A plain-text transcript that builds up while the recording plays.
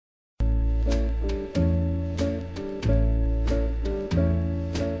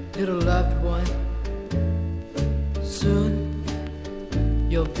little loved one. Soon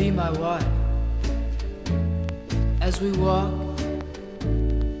you'll be my wife. As we walk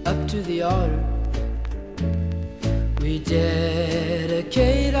up to the altar, we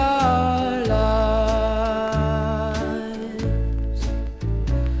dedicate our lives.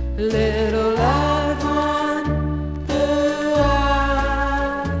 Little loved one,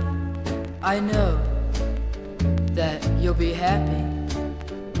 I know that you'll be happy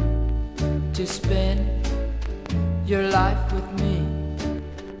to spend your life with me.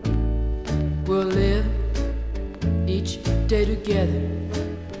 We'll live each day together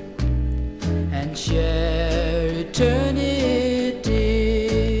and share eternity.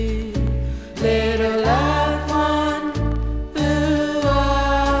 Little loved one,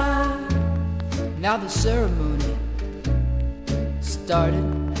 now the ceremony started,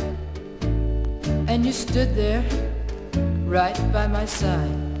 and you stood there right by my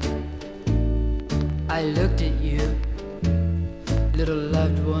side. I looked at you, little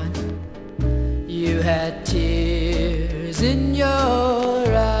loved one. You had tears in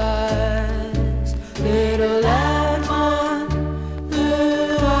your eyes. Little loved one,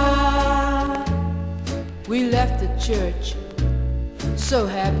 we left the church so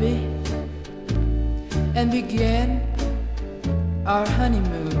happy and began our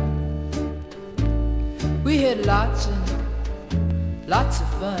honeymoon. We had lots and lots of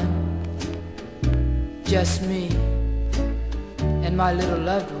fun, just me and my little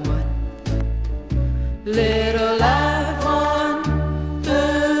loved one. Little loved one,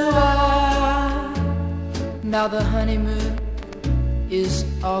 now the honeymoon is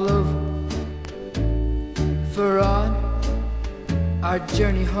all over. For on our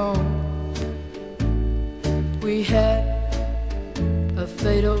journey home, we had a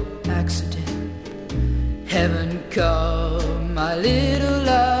fatal accident. Heaven come, my little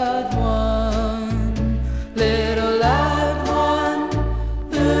loved one. Little loved one,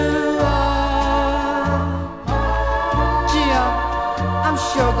 gee, I'm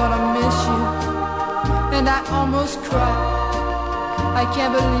sure gonna miss you, and I almost cried. I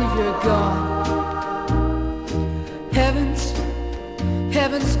can't believe you're gone.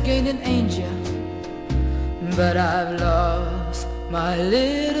 Heaven's gained an angel, but I've lost my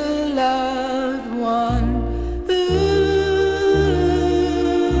little love.